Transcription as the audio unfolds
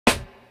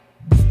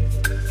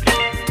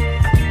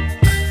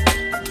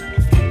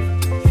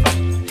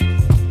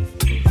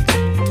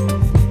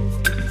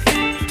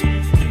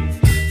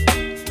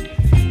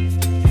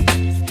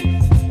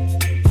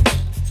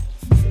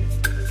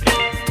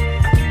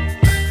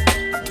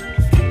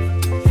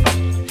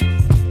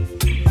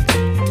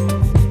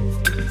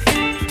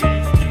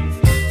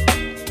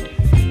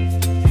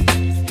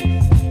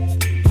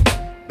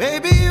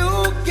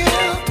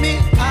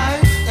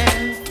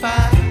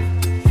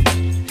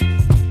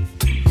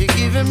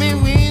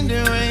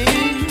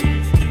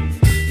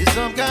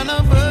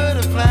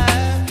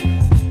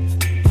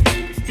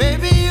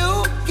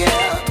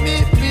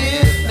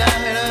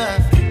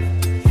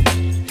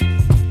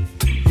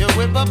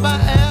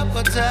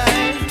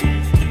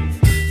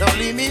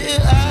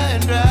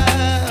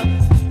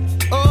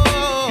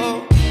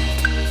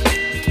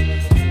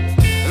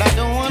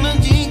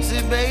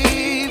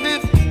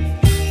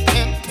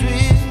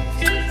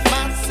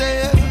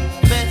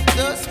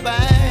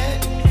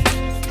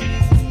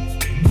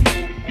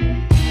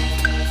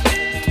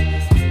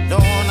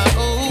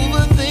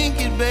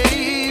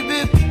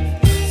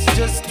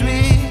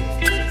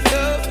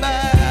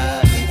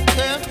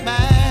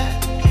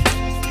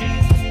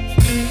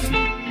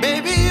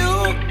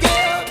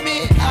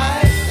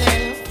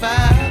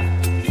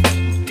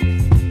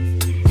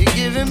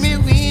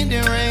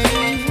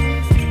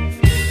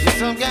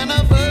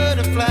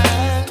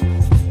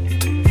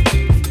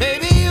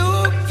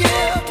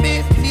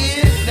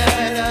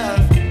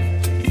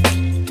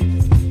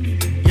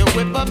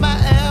up my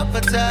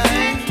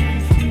appetite.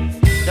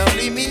 Don't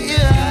leave me here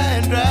high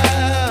and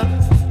dry.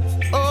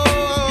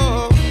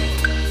 Oh,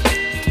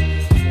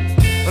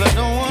 but I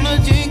don't wanna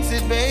jinx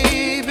it,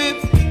 baby.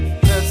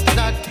 Let's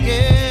not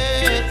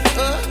get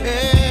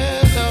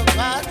ahead of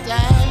my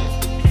time.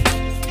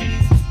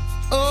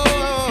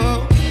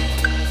 Oh,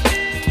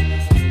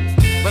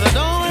 but I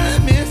don't wanna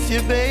miss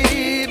you,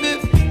 baby.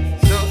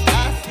 So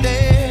I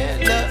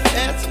stand up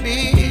and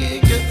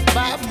speak just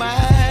my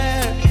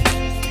mind.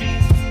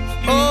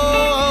 Oh.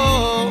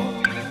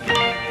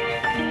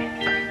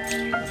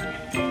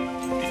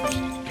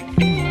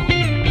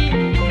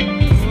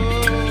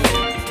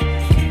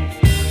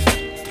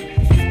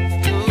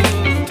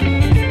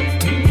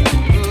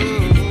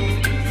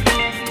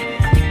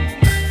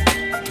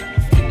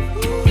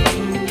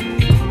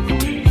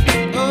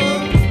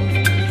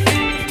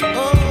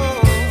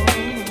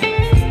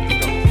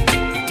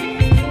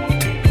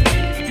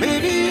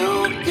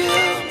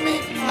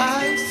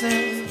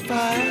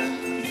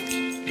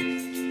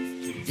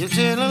 You're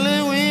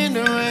chilling when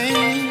the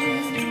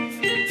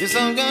rain. You're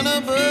some kind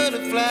of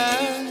butterfly.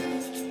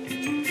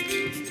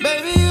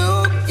 Baby, you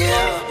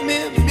give me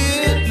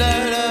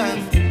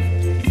midnight.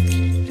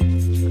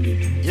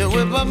 You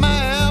whip up my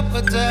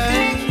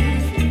appetite.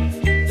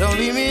 Don't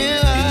leave me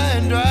here high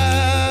and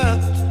dry.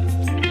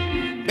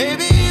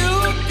 Baby, you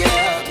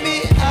give me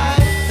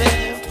ice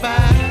and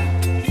fire.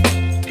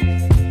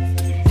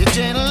 You're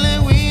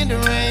channeling wind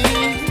and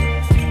rain.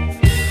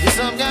 You're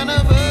some kind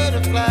of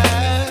butterfly.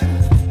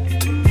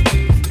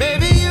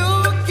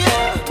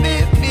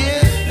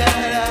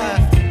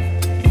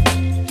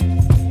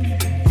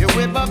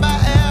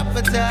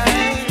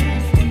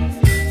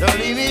 Don't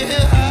leave me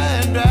here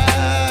high and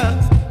dry.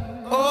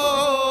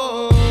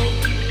 Oh,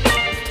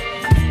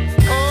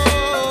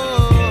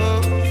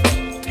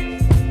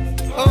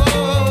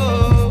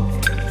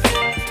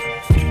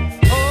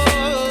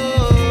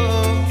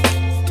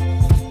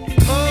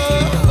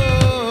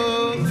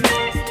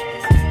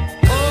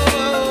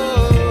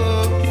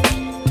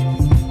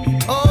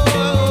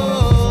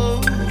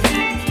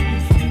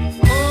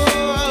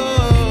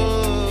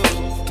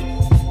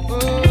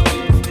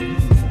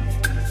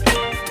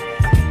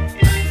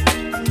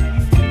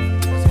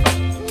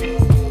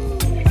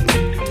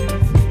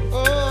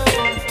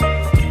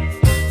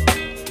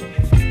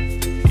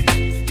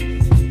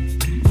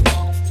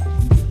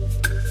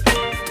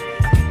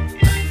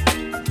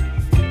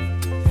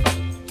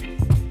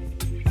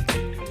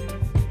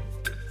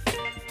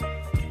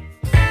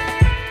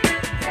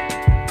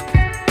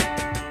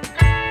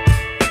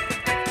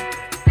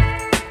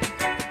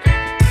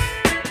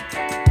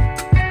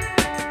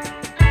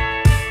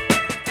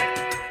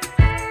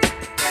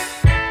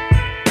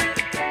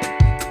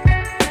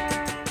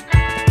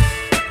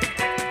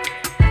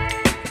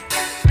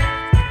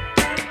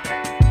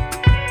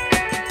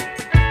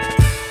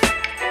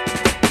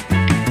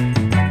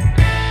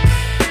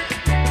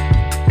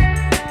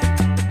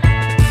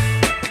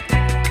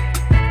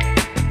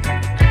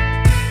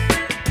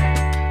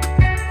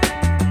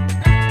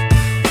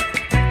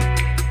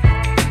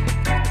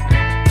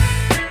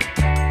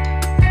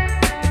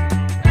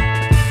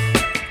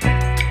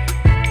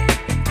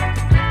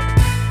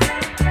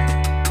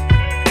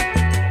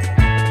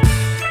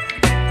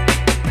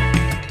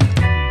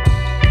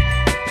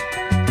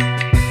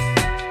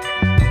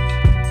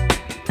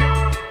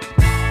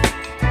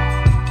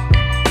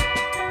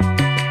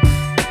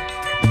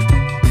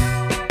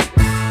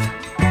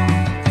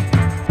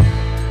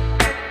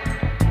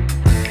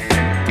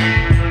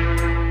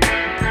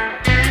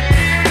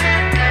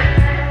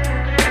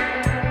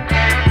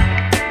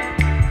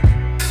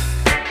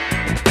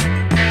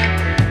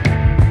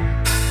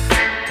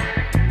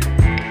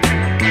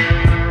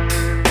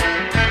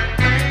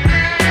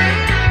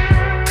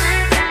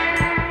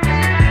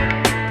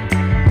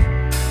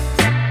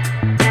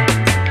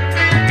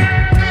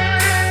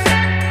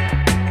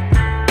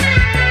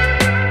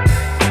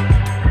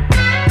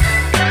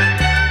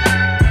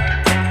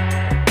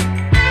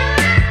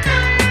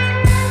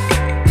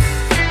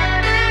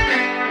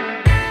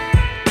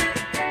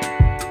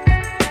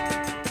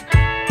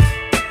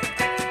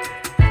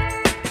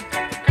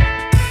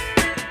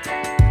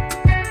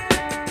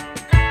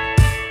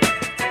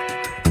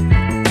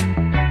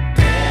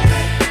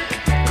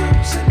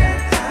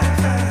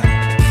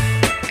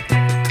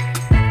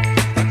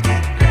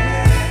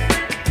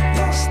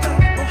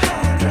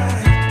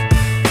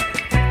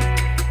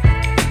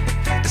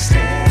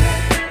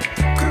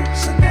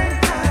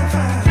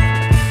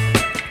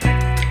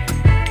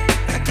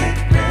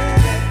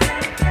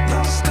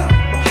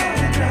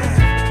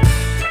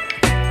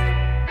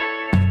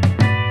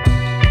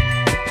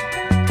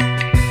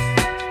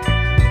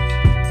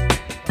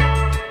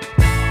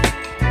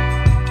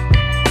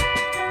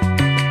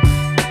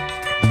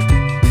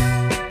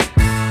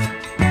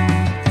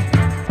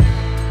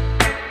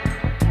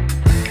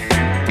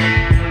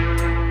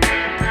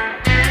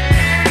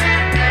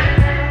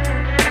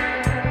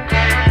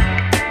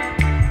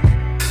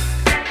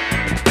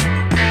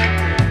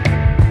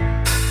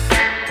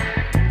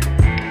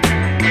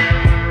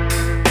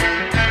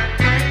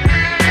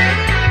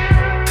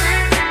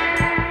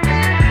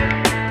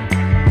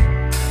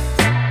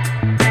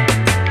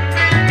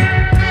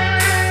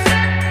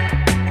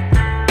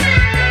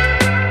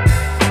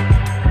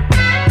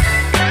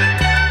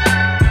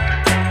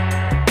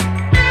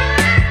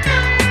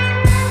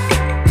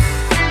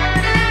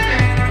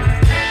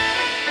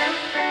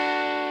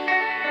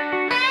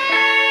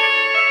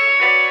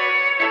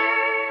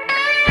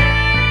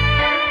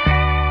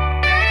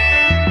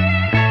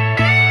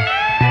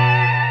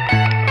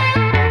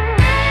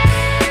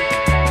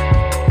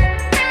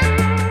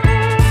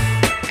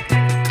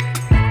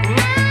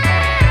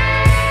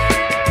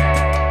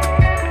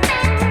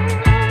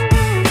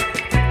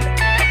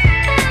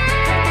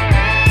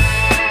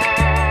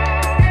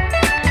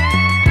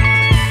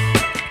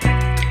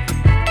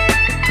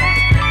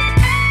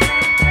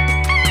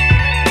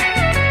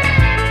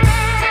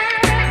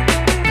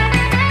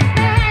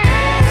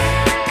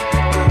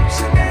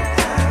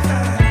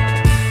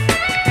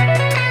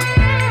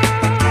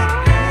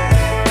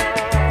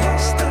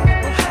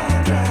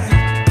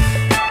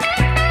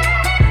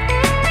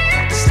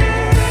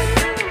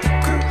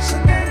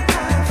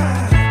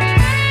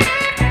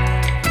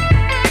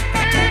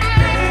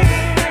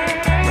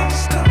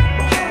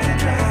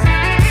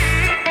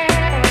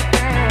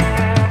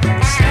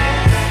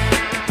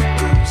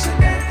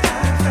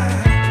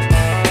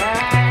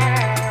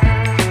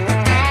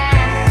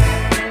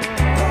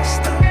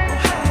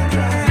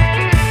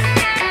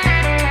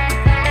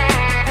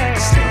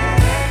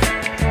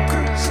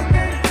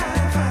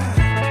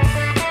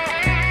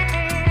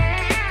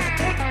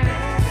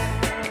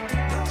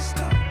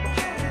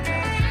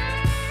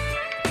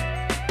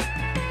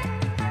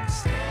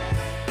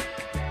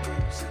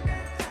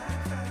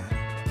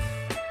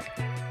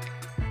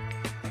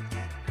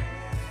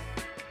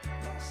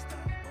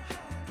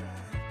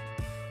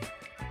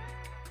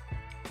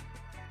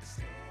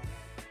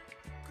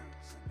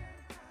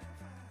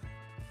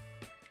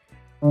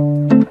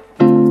 you.